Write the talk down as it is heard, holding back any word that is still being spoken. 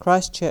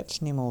Christ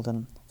Church, New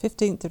Malden,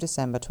 15th of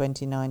December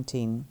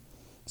 2019,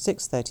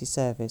 6:30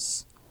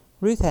 service.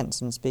 Ruth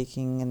Henson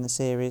speaking in the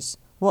series,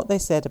 What They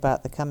Said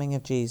About the Coming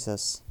of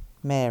Jesus,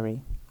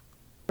 Mary.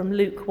 From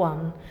Luke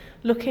 1,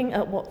 looking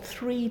at what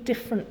 3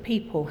 different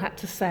people had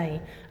to say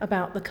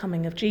about the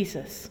coming of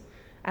Jesus.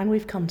 And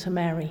we've come to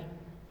Mary.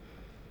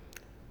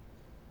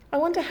 I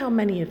wonder how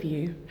many of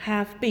you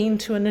have been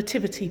to a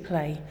nativity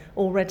play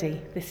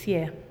already this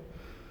year.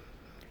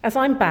 As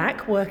I'm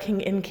back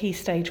working in Key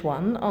Stage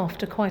 1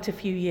 after quite a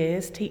few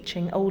years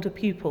teaching older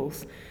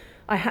pupils,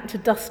 I had to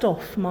dust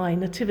off my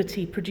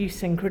nativity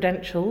producing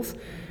credentials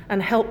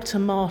and help to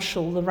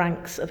marshal the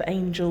ranks of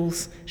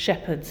angels,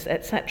 shepherds,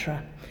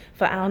 etc.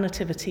 for our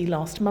nativity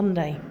last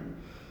Monday.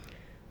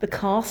 The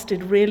cast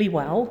did really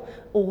well,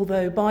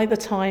 although by the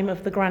time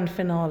of the grand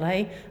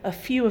finale, a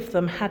few of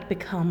them had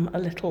become a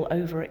little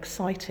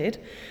overexcited,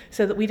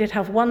 so that we did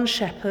have one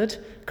shepherd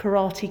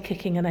karate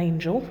kicking an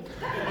angel,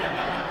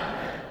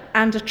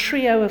 and a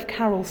trio of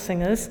carol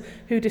singers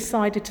who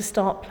decided to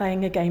start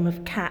playing a game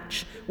of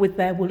catch with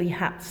their woolly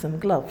hats and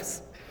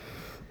gloves.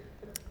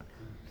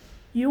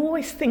 You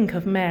always think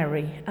of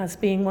Mary as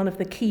being one of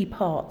the key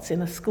parts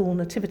in a school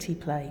nativity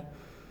play,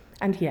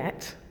 and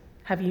yet,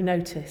 have you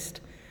noticed,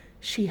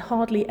 she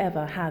hardly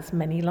ever has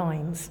many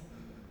lines.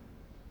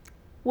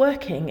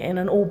 Working in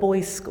an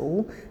all-boys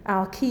school,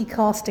 our key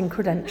casting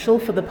credential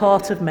for the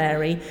part of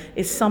Mary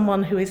is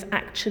someone who is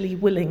actually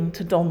willing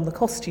to don the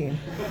costume.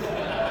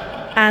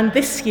 And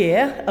this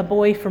year, a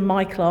boy from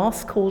my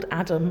class called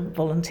Adam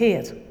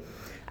volunteered,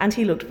 and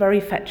he looked very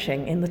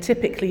fetching in the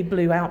typically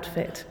blue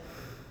outfit.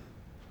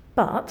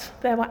 But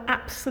there were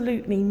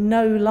absolutely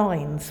no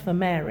lines for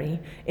Mary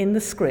in the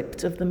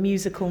script of the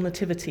musical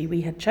nativity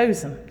we had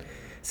chosen.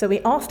 So we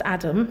asked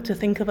Adam to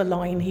think of a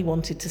line he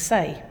wanted to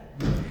say.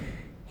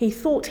 He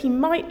thought he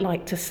might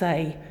like to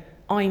say,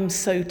 "I'm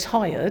so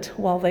tired,"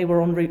 while they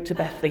were en route to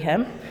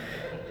Bethlehem.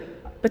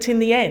 But in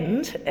the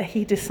end,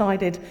 he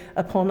decided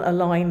upon a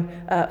line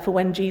for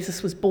when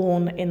Jesus was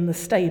born in the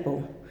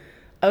stable.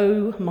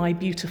 "Oh, my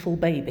beautiful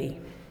baby."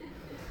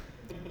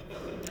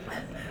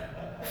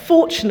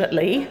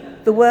 Fortunately,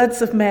 the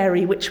words of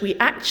Mary, which we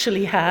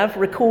actually have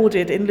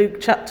recorded in Luke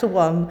chapter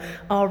 1,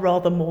 are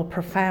rather more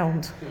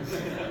profound.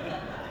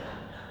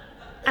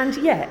 And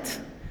yet,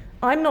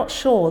 I'm not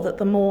sure that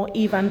the more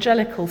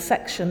evangelical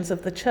sections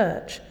of the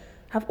church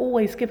have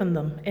always given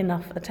them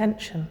enough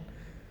attention.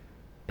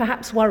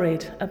 Perhaps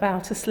worried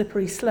about a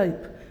slippery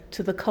slope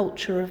to the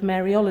culture of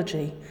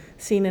Mariology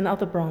seen in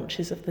other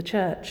branches of the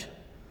church.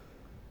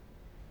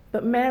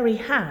 But Mary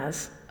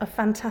has a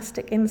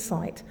fantastic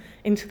insight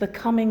into the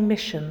coming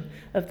mission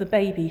of the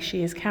baby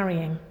she is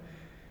carrying.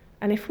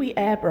 And if we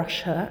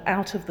airbrush her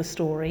out of the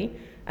story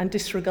and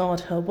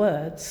disregard her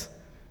words,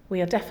 we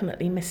are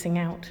definitely missing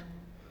out.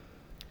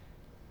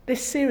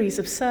 This series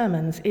of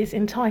sermons is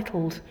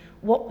entitled,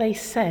 What They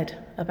Said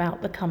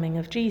About the Coming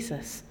of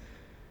Jesus.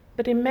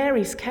 But in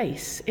Mary's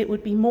case, it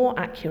would be more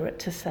accurate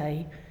to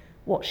say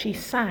what she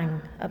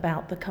sang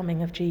about the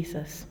coming of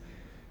Jesus,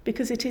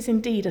 because it is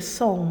indeed a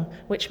song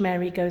which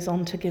Mary goes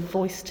on to give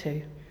voice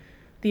to,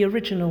 the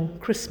original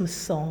Christmas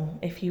song,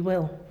 if you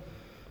will.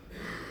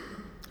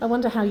 I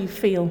wonder how you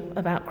feel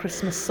about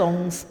Christmas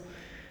songs.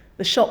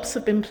 The shops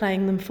have been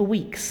playing them for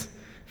weeks,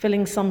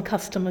 filling some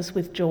customers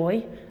with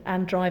joy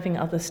and driving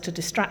others to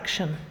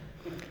distraction.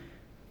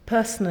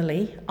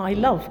 Personally, I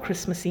love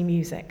Christmassy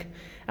music,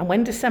 and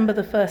when December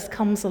the 1st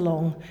comes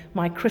along,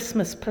 my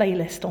Christmas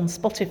playlist on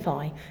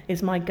Spotify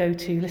is my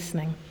go-to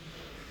listening.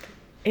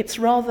 It's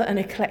rather an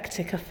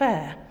eclectic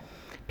affair.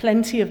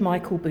 Plenty of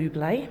Michael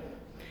Bublé,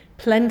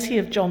 plenty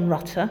of John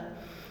Rutter,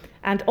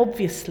 and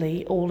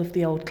obviously all of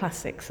the old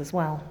classics as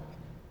well.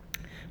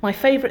 My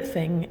favourite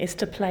thing is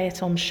to play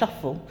it on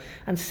shuffle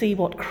and see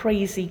what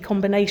crazy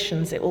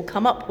combinations it will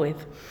come up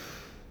with.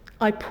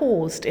 I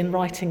paused in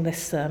writing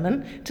this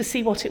sermon to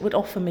see what it would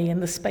offer me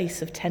in the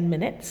space of 10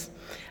 minutes,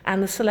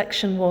 and the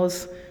selection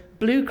was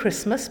Blue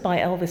Christmas by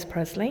Elvis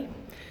Presley,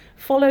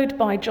 followed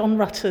by John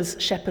Rutter's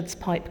Shepherd's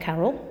Pipe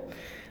Carol,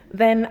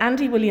 then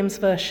Andy Williams'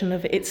 version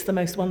of It's the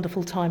Most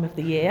Wonderful Time of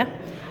the Year,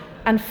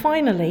 and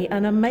finally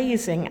an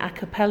amazing a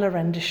cappella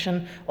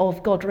rendition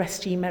of God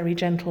Rest Ye Merry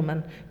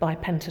Gentlemen by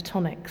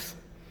Pentatonix.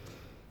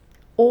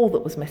 All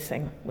that was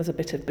missing was a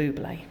bit of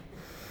Bublé.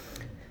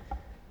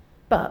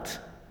 But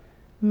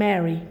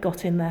Mary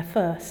got in there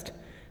first,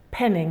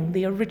 penning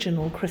the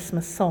original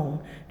Christmas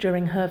song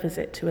during her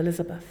visit to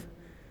Elizabeth.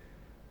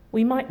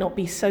 We might not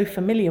be so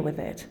familiar with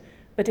it,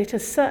 but it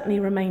has certainly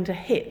remained a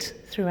hit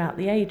throughout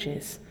the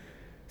ages,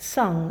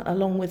 sung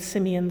along with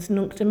Simeon's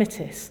Nunc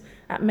Dimittis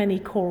at many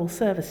choral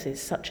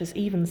services such as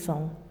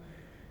Evensong.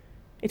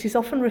 It is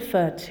often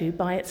referred to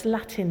by its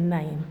Latin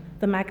name,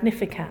 the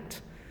Magnificat,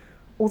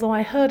 although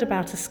I heard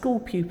about a school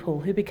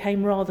pupil who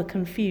became rather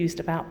confused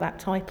about that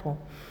title.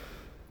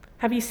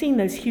 Have you seen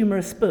those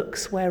humorous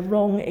books where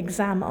wrong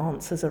exam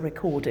answers are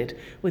recorded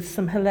with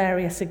some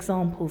hilarious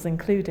examples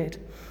included?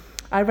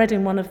 I read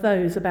in one of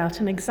those about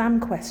an exam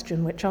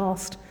question which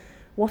asked,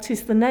 "What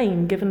is the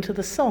name given to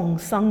the song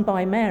sung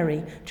by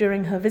Mary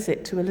during her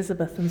visit to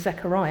Elizabeth and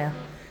Zechariah?"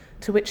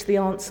 to which the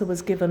answer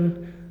was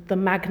given, the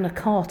Magna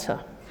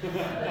Carta.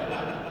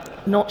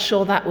 Not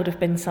sure that would have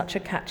been such a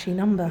catchy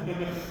number.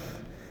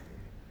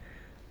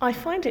 I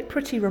find it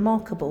pretty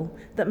remarkable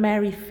that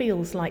Mary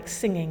feels like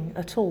singing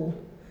at all,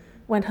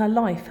 when her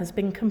life has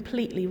been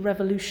completely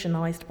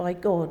revolutionised by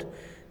God,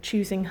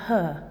 choosing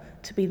her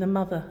to be the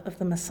mother of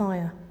the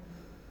Messiah.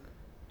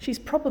 She's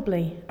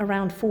probably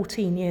around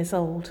 14 years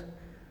old,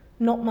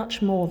 not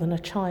much more than a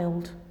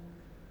child.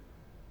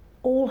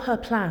 All her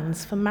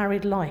plans for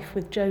married life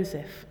with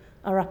Joseph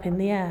are up in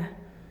the air.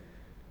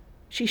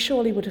 She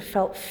surely would have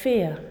felt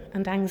fear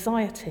and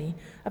anxiety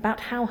about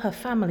how her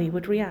family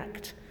would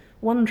react,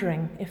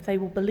 wondering if they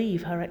will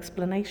believe her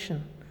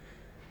explanation,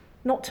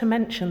 not to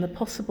mention the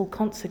possible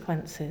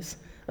consequences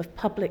of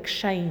public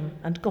shame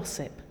and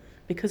gossip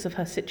because of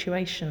her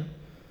situation.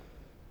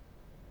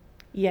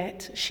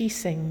 Yet she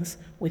sings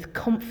with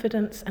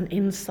confidence and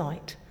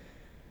insight,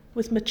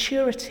 with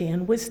maturity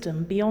and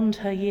wisdom beyond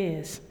her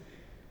years.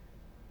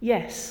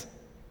 Yes,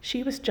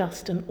 she was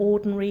just an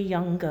ordinary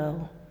young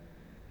girl,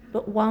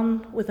 but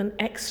one with an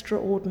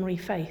extraordinary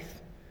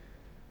faith.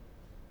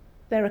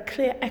 There are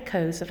clear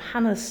echoes of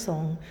Hannah's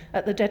song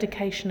at the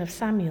dedication of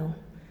Samuel.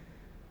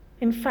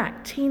 In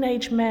fact,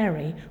 teenage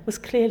Mary was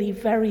clearly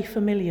very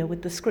familiar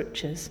with the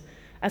scriptures,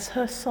 as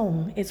her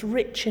song is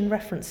rich in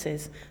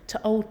references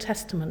to Old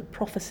Testament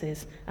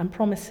prophecies and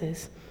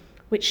promises,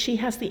 which she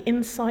has the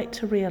insight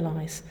to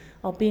realise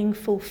are being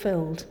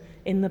fulfilled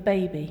in the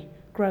baby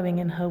growing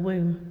in her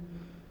womb.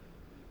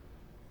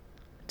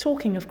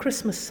 Talking of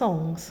Christmas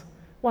songs,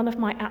 one of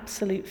my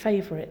absolute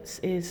favourites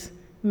is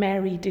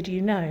Mary, Did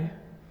You Know?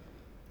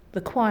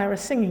 The choir are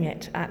singing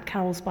it at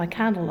Carols by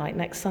Candlelight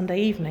next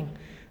Sunday evening,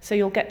 so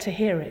you'll get to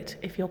hear it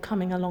if you're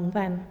coming along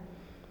then.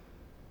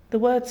 The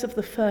words of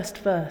the first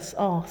verse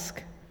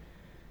ask,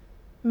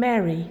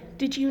 Mary,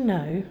 did you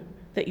know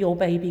that your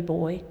baby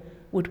boy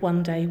would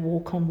one day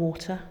walk on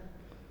water?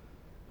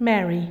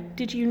 Mary,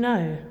 did you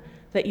know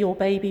that your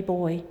baby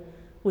boy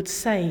would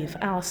save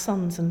our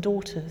sons and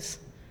daughters?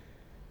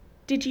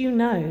 Did you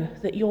know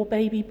that your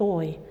baby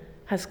boy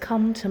has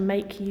come to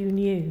make you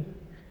new?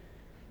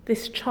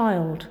 This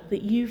child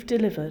that you've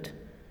delivered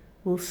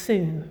will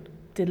soon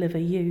deliver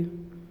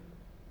you.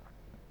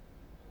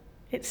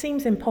 It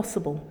seems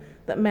impossible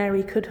that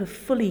Mary could have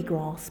fully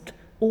grasped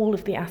all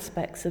of the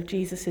aspects of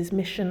Jesus'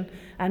 mission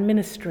and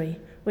ministry,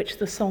 which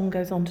the song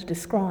goes on to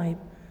describe.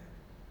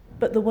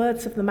 But the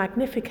words of the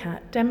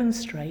Magnificat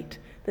demonstrate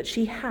that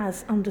she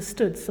has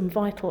understood some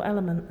vital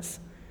elements.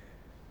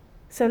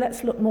 So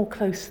let's look more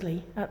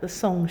closely at the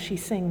song she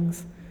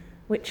sings,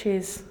 which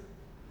is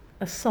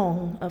a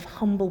song of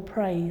humble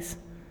praise,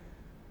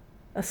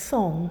 a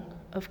song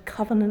of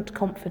covenant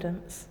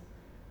confidence,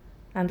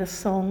 and a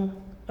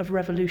song of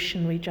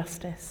revolutionary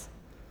justice.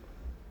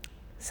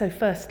 So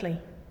firstly,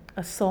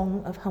 a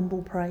song of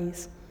humble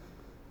praise.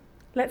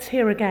 Let's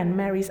hear again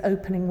Mary's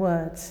opening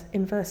words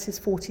in verses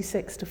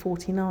 46 to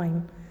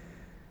 49.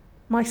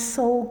 My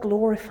soul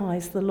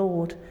glorifies the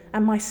Lord,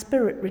 and my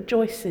spirit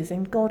rejoices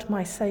in God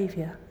my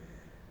Saviour,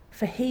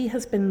 for he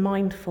has been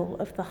mindful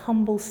of the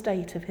humble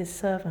state of his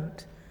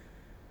servant.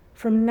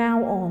 From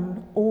now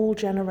on, all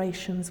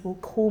generations will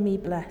call me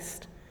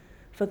blessed,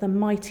 for the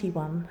Mighty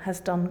One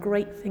has done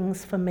great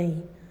things for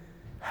me.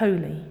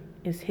 Holy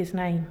is his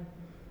name.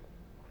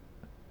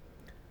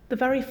 The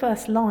very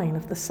first line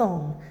of the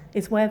song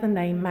is where the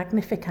name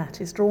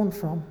Magnificat is drawn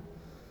from.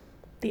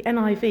 The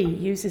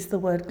NIV uses the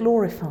word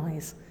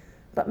glorifies,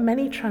 but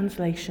many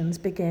translations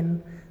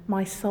begin,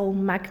 my soul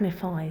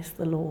magnifies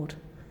the Lord.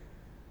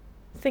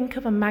 Think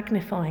of a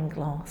magnifying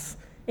glass,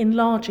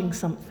 enlarging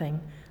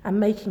something and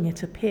making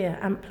it appear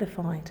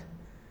amplified.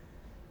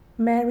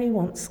 Mary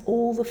wants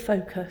all the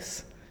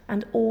focus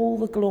and all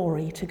the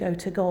glory to go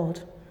to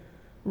God,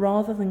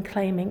 rather than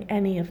claiming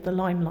any of the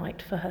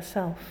limelight for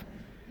herself.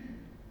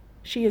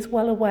 She is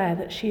well aware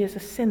that she is a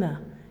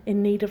sinner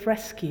in need of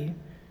rescue,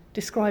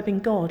 describing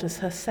God as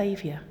her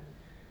Saviour,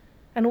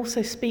 and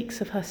also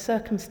speaks of her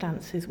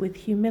circumstances with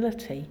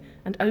humility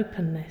and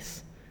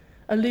openness,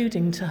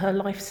 alluding to her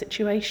life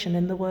situation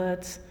in the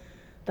words,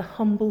 the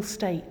humble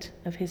state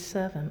of his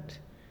servant.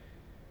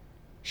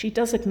 She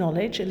does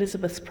acknowledge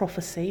Elizabeth's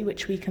prophecy,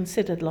 which we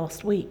considered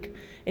last week,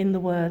 in the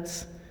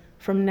words,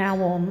 from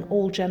now on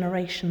all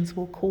generations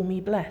will call me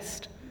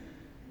blessed,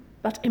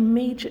 but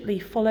immediately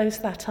follows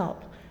that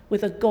up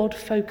with a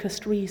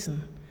God-focused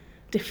reason,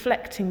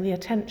 deflecting the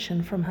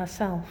attention from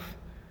herself.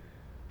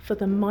 For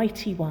the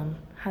Mighty One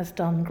has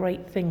done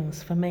great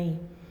things for me.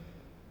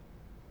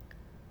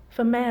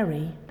 For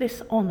Mary,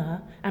 this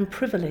honour and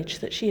privilege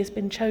that she has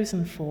been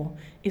chosen for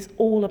is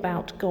all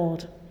about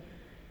God.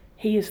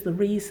 He is the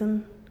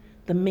reason,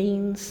 the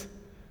means,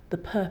 the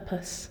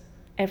purpose,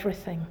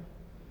 everything.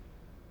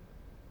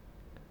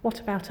 What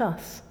about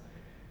us?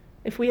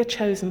 If we are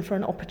chosen for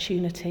an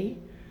opportunity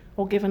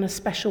or given a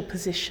special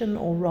position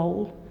or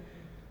role,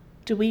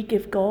 do we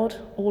give God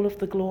all of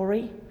the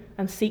glory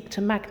and seek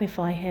to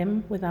magnify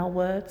him with our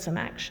words and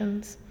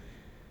actions?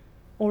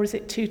 Or is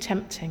it too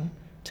tempting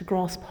to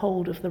grasp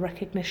hold of the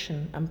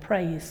recognition and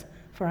praise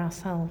for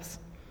ourselves?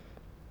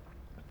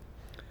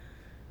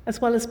 As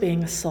well as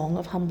being a song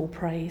of humble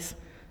praise,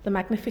 the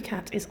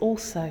Magnificat is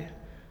also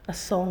a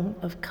song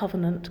of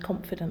covenant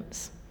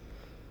confidence.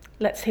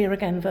 Let's hear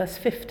again verse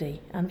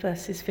 50 and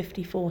verses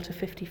 54 to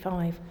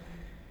 55.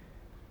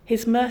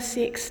 His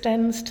mercy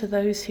extends to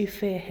those who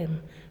fear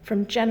him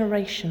from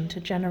generation to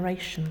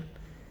generation.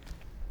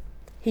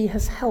 He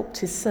has helped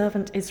his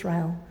servant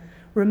Israel,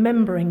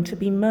 remembering to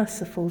be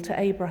merciful to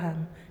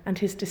Abraham and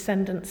his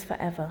descendants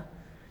forever,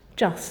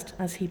 just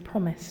as he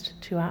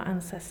promised to our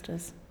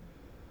ancestors.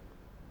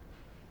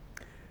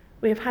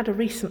 We have had a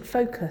recent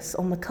focus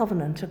on the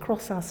covenant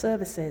across our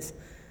services,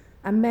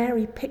 and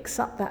Mary picks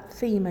up that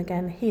theme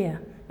again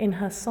here in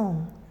her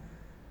song.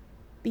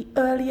 The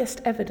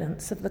earliest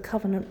evidence of the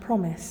covenant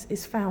promise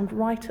is found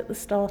right at the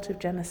start of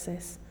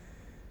Genesis.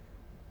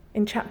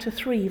 In chapter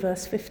 3,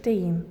 verse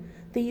 15,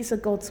 these are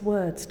God's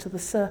words to the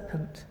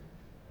serpent.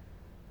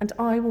 "And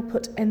I will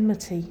put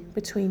enmity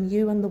between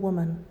you and the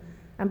woman,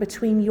 and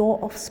between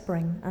your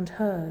offspring and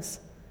hers.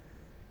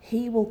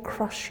 He will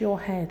crush your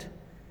head,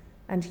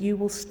 and you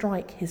will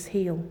strike his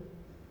heel."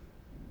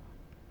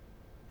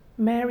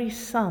 Mary's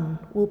son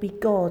will be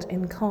God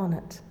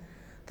incarnate,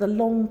 the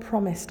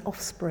long-promised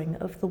offspring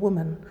of the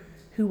woman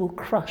who will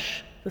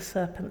crush the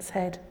serpent's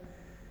head.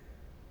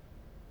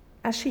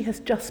 As she has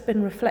just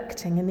been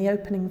reflecting in the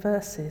opening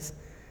verses,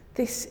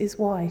 this is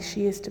why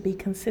she is to be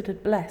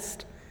considered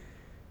blessed,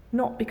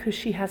 not because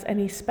she has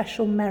any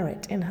special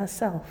merit in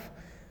herself,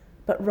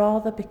 but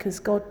rather because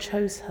God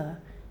chose her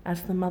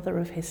as the mother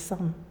of his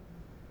son.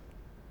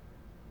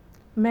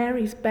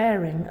 Mary's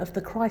bearing of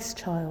the Christ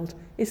child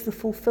is the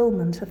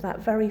fulfillment of that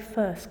very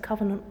first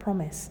covenant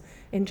promise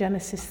in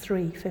Genesis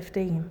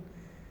 3:15.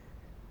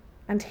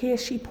 And here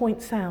she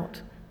points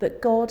out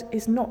that God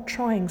is not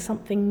trying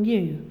something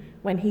new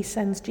when he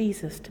sends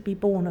Jesus to be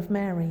born of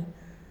Mary,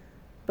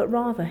 but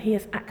rather he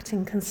is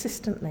acting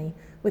consistently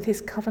with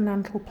his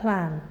covenantal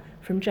plan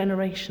from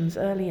generations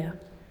earlier.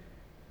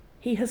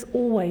 He has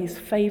always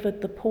favoured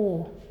the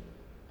poor,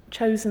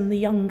 chosen the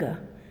younger,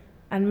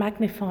 and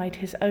magnified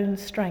his own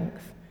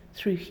strength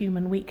through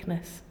human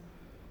weakness.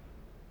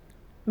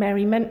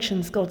 Mary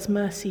mentions God's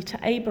mercy to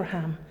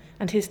Abraham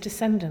and his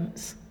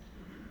descendants.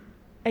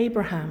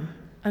 Abraham,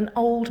 an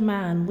old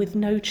man with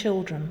no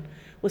children,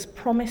 was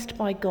promised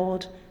by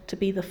God to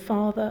be the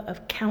father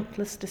of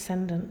countless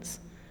descendants.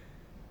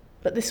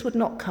 But this would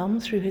not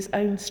come through his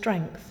own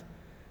strength,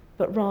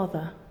 but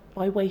rather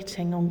by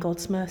waiting on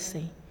God's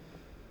mercy.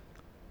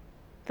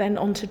 Then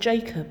on to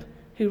Jacob,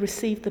 who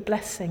received the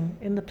blessing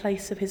in the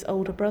place of his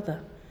older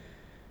brother,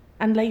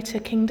 and later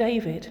King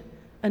David,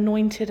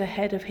 anointed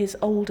ahead of his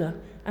older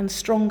and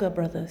stronger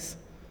brothers.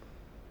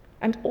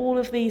 And all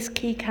of these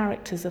key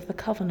characters of the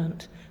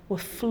covenant were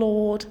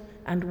flawed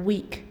and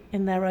weak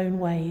in their own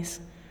ways,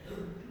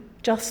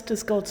 just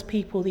as God's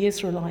people, the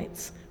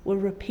Israelites, were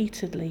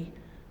repeatedly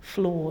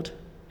flawed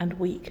and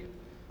weak.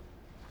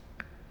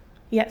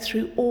 Yet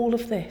through all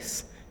of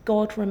this,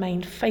 God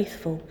remained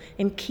faithful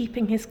in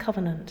keeping his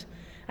covenant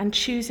and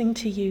choosing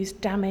to use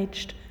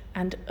damaged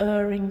and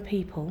erring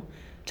people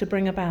to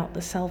bring about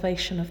the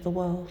salvation of the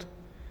world.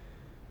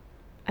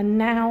 And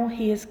now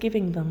he is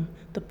giving them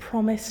the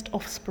promised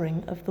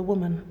offspring of the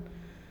woman,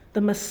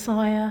 the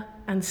Messiah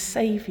and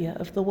Saviour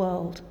of the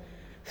world,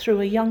 through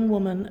a young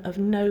woman of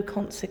no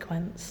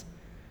consequence,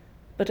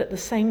 but at the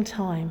same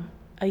time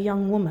a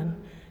young woman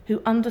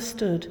who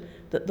understood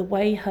that the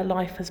way her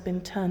life has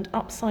been turned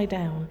upside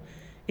down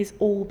is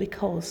all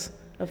because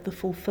of the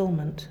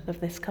fulfilment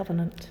of this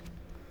covenant.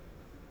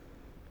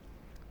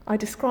 I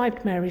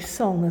described Mary's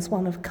song as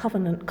one of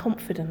covenant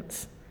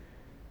confidence.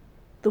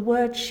 The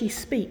words she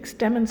speaks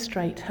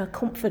demonstrate her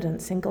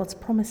confidence in God's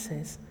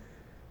promises,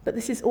 but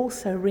this is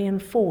also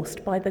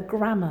reinforced by the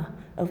grammar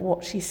of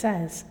what she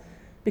says,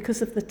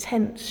 because of the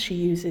tense she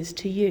chooses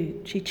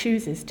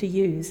to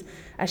use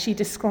as she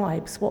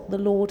describes what the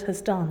Lord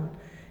has done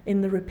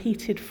in the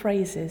repeated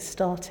phrases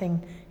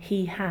starting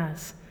 "he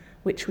has,"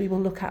 which we will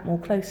look at more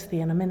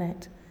closely in a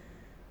minute.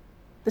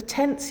 The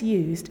tense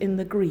used in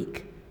the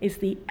Greek is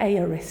the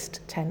aorist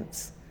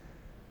tense,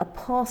 a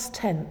past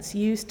tense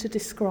used to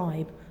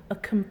describe a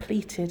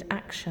completed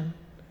action.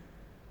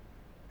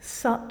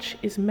 Such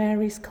is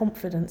Mary's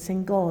confidence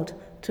in God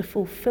to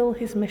fulfill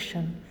his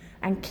mission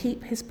and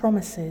keep his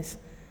promises.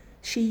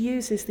 She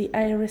uses the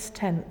aorist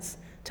tense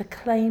to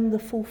claim the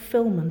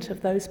fulfillment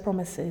of those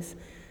promises,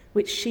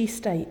 which she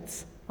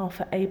states are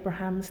for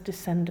Abraham's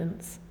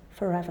descendants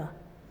forever.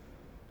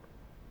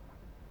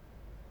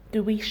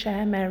 Do we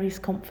share Mary's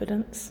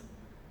confidence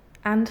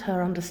and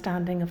her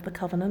understanding of the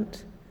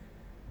covenant?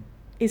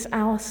 Is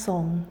our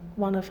song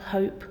one of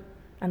hope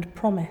and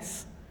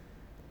promise,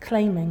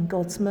 claiming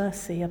God's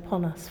mercy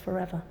upon us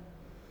forever?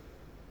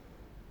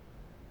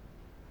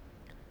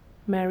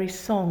 Mary's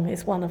song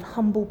is one of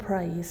humble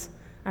praise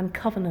and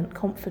covenant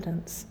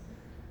confidence,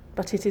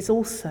 but it is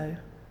also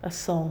a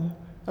song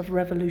of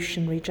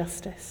revolutionary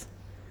justice.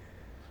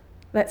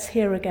 Let's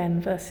hear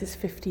again verses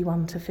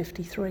 51 to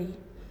 53.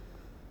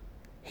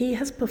 He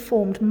has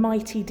performed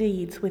mighty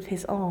deeds with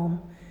his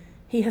arm.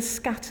 He has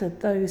scattered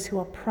those who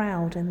are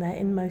proud in their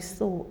inmost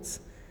thoughts.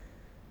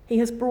 He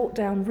has brought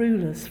down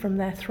rulers from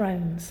their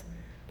thrones,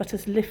 but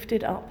has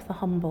lifted up the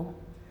humble.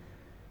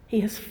 He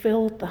has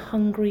filled the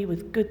hungry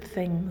with good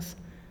things,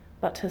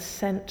 but has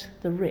sent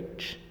the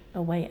rich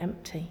away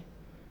empty.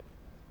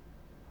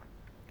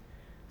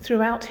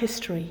 Throughout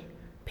history,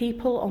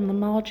 people on the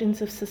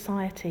margins of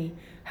society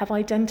have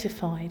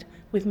identified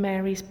with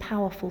Mary's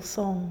powerful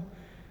song,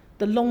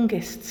 the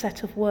longest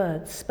set of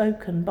words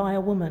spoken by a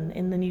woman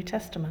in the New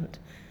Testament,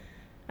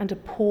 and a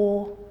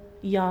poor,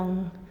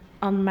 young,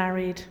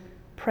 unmarried,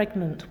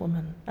 pregnant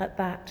woman at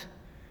that.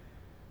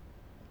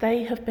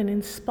 They have been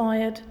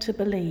inspired to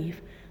believe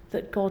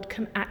that God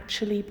can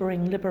actually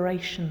bring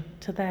liberation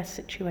to their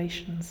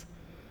situations.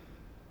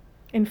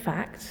 In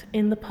fact,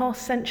 in the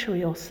past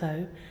century or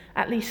so,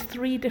 at least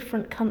 3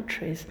 different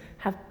countries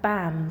have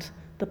banned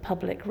the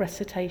public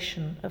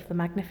recitation of the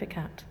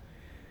Magnificat.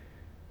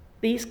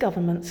 These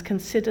governments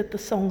considered the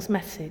song's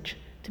message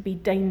to be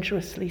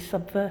dangerously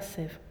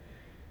subversive.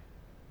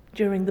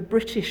 During the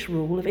British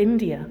rule of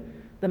India,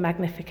 the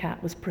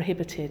Magnificat was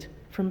prohibited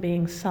from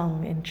being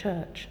sung in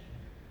church.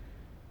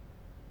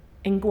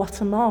 In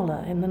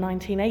Guatemala in the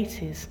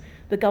 1980s,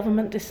 the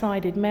government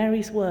decided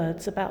Mary's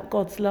words about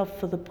God's love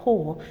for the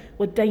poor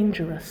were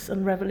dangerous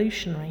and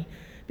revolutionary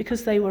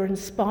because they were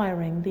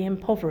inspiring the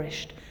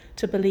impoverished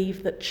to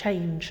believe that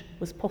change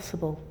was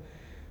possible.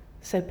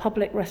 So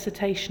public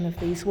recitation of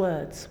these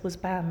words was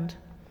banned.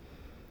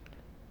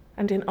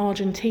 And in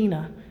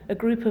Argentina, a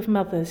group of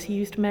mothers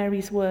used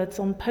Mary's words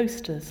on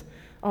posters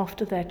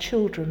after their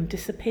children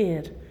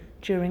disappeared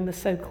during the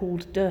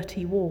so-called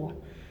Dirty War.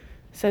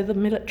 So the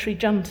military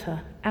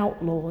junta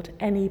outlawed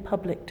any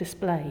public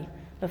display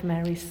of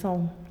Mary's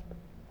song.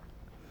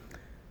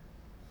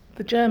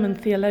 The German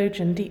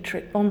theologian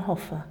Dietrich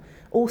Bonhoeffer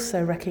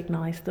also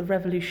recognized the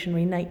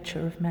revolutionary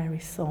nature of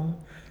Mary's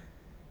song.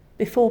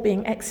 Before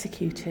being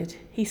executed,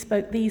 he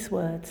spoke these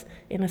words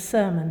in a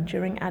sermon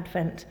during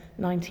Advent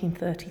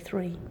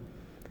 1933.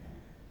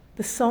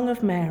 The Song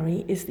of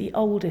Mary is the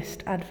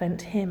oldest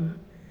Advent hymn.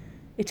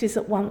 It is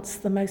at once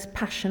the most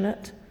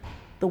passionate,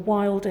 the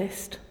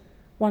wildest,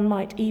 one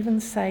might even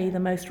say the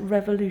most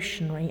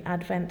revolutionary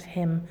Advent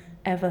hymn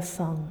ever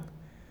sung.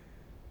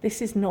 This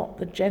is not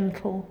the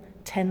gentle,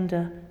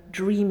 tender,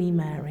 dreamy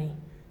Mary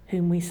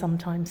whom we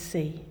sometimes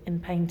see in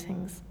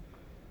paintings.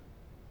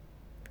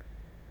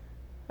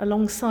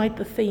 Alongside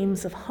the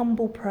themes of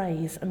humble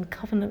praise and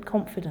covenant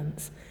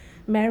confidence,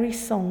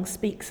 Mary's song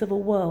speaks of a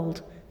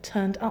world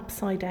turned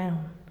upside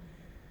down.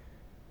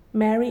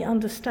 Mary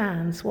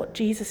understands what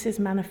Jesus'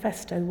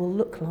 manifesto will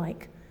look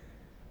like,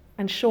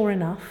 and sure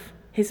enough,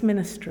 his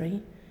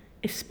ministry,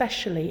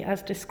 especially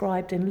as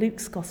described in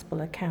Luke's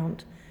Gospel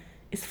account,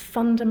 is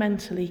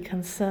fundamentally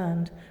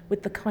concerned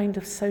with the kind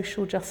of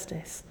social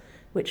justice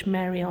which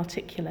Mary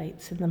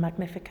articulates in the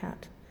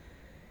Magnificat.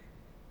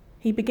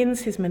 He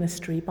begins his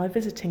ministry by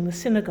visiting the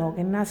synagogue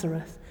in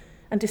Nazareth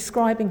and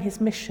describing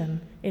his mission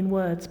in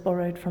words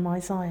borrowed from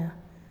Isaiah.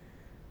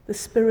 The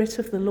Spirit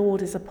of the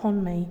Lord is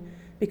upon me,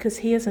 because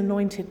he has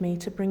anointed me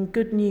to bring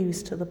good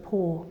news to the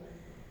poor.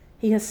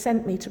 He has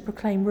sent me to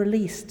proclaim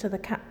release to the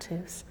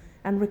captives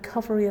and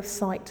recovery of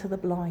sight to the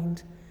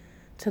blind,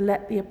 to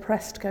let the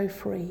oppressed go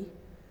free,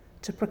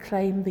 to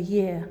proclaim the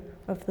year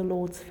of the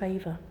Lord's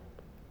favour.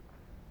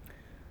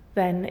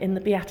 Then, in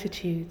the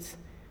Beatitudes,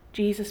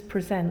 Jesus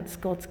presents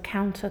God's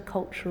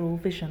counter-cultural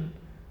vision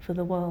for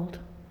the world.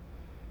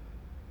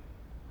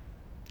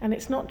 And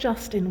it's not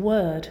just in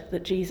word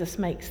that Jesus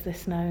makes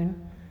this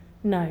known.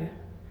 No,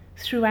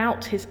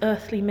 throughout his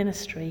earthly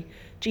ministry,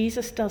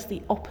 Jesus does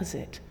the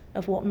opposite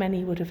of what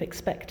many would have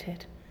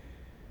expected.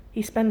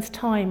 He spends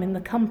time in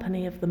the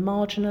company of the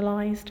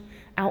marginalised,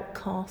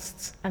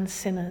 outcasts, and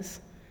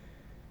sinners.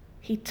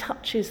 He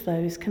touches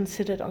those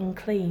considered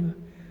unclean,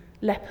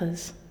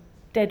 lepers,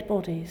 dead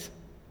bodies,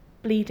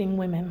 bleeding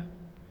women.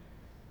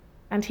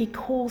 And he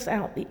calls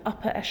out the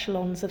upper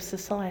echelons of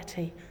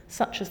society,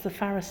 such as the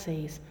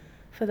Pharisees,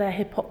 for their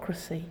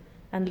hypocrisy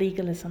and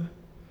legalism.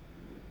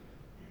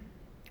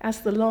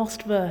 As the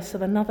last verse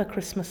of another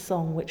Christmas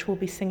song, which we'll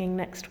be singing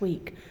next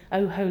week,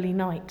 O Holy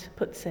Night,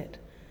 puts it,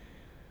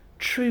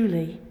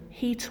 truly,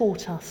 he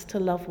taught us to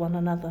love one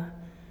another.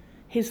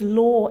 His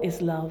law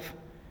is love,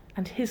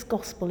 and his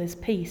gospel is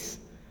peace.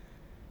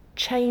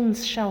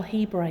 Chains shall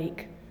he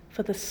break,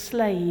 for the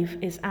slave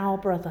is our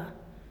brother,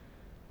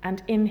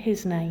 and in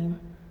his name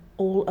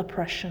all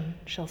oppression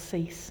shall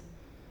cease.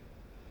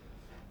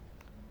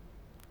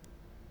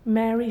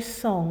 Mary's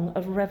song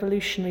of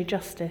revolutionary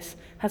justice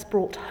has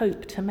brought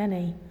hope to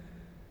many.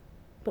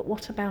 But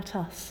what about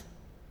us?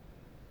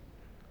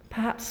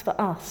 Perhaps for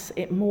us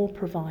it more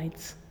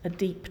provides a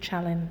deep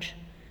challenge.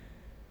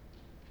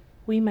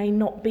 We may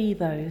not be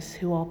those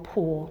who are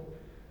poor,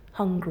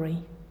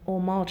 hungry,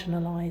 or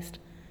marginalised,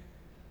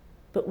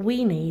 but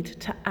we need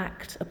to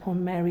act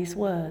upon Mary's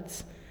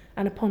words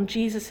and upon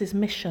Jesus'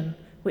 mission,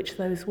 which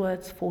those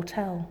words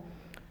foretell,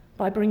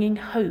 by bringing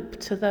hope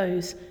to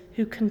those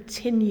who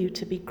continue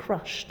to be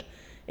crushed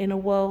in a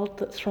world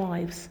that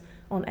thrives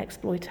on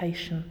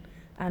exploitation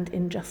and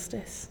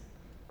injustice.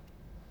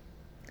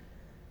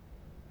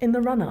 In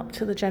the run-up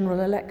to the general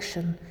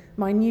election,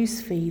 my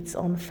news feeds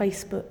on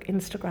Facebook,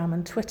 Instagram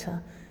and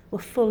Twitter were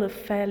full of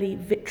fairly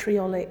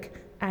vitriolic,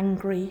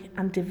 angry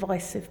and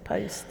divisive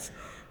posts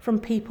from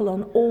people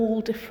on all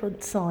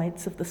different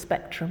sides of the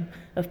spectrum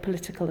of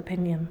political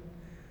opinion.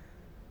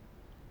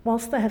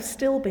 Whilst there have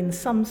still been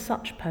some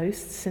such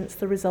posts since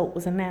the result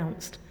was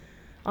announced,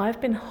 I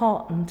have been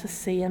heartened to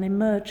see an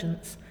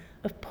emergence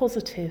of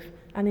positive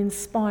and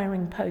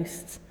inspiring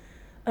posts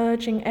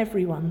urging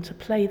everyone to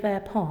play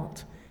their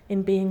part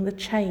in being the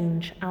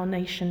change our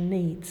nation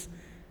needs,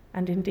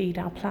 and indeed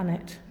our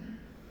planet.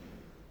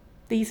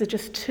 These are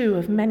just two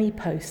of many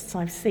posts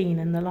I've seen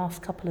in the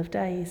last couple of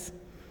days.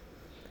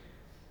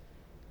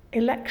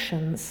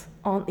 Elections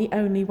aren't the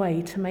only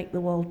way to make the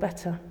world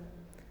better.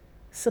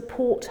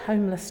 Support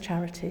homeless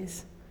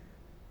charities,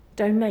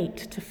 donate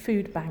to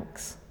food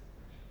banks,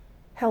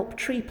 help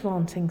tree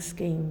planting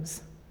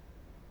schemes,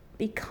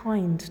 be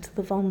kind to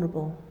the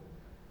vulnerable,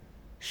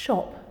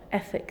 shop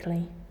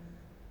ethically,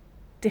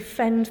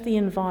 defend the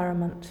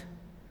environment,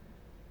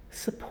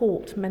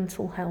 support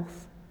mental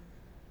health,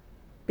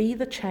 be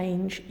the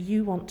change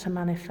you want to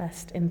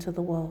manifest into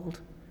the world.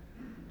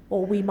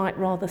 Or we might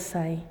rather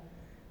say,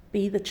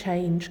 be the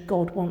change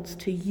God wants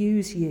to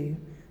use you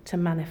to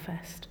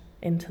manifest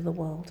into the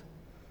world.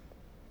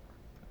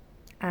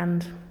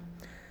 And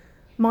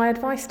my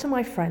advice to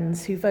my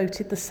friends who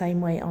voted the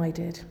same way I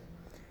did: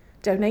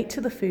 donate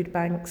to the food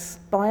banks,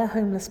 buy a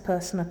homeless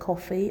person a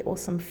coffee or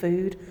some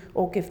food,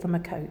 or give them a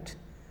coat.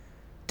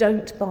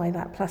 Don't buy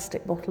that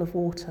plastic bottle of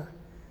water.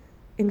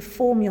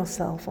 Inform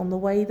yourself on the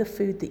way the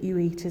food that you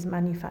eat is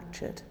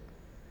manufactured.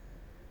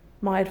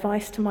 My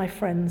advice to my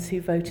friends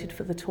who voted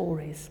for the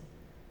Tories: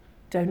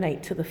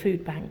 donate to the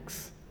food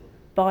banks,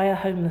 buy a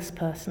homeless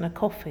person a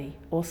coffee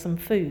or some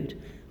food,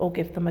 or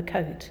give them a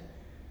coat.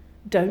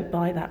 Don't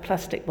buy that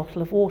plastic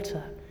bottle of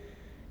water.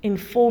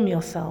 Inform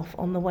yourself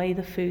on the way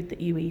the food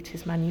that you eat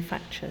is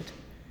manufactured.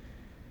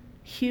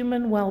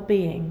 Human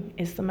well-being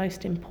is the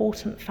most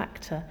important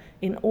factor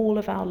in all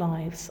of our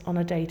lives on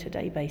a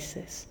day-to-day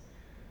basis.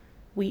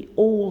 We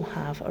all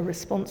have a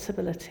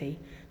responsibility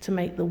to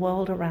make the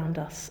world around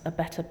us a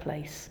better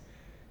place,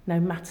 no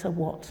matter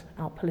what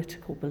our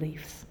political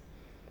beliefs.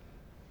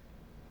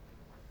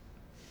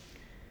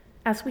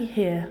 As we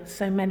hear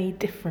so many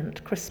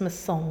different Christmas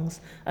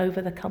songs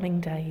over the coming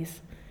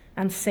days,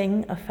 and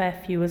sing a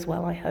fair few as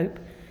well, I hope,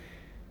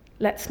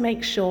 let's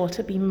make sure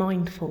to be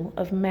mindful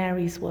of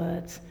Mary's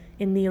words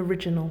in the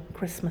original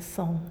Christmas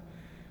song,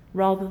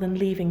 rather than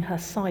leaving her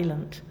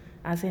silent,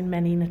 as in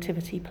many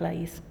nativity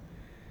plays.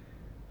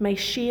 May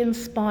she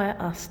inspire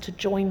us to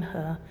join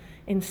her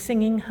in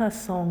singing her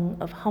song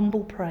of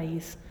humble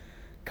praise,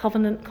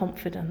 covenant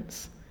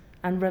confidence,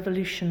 and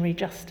revolutionary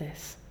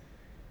justice,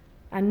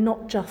 and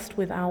not just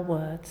with our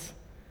words,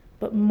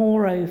 but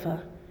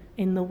moreover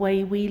in the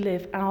way we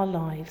live our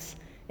lives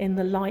in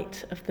the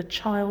light of the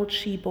child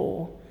she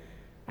bore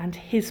and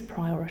his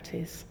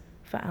priorities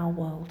for our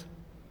world.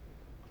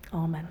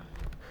 Amen.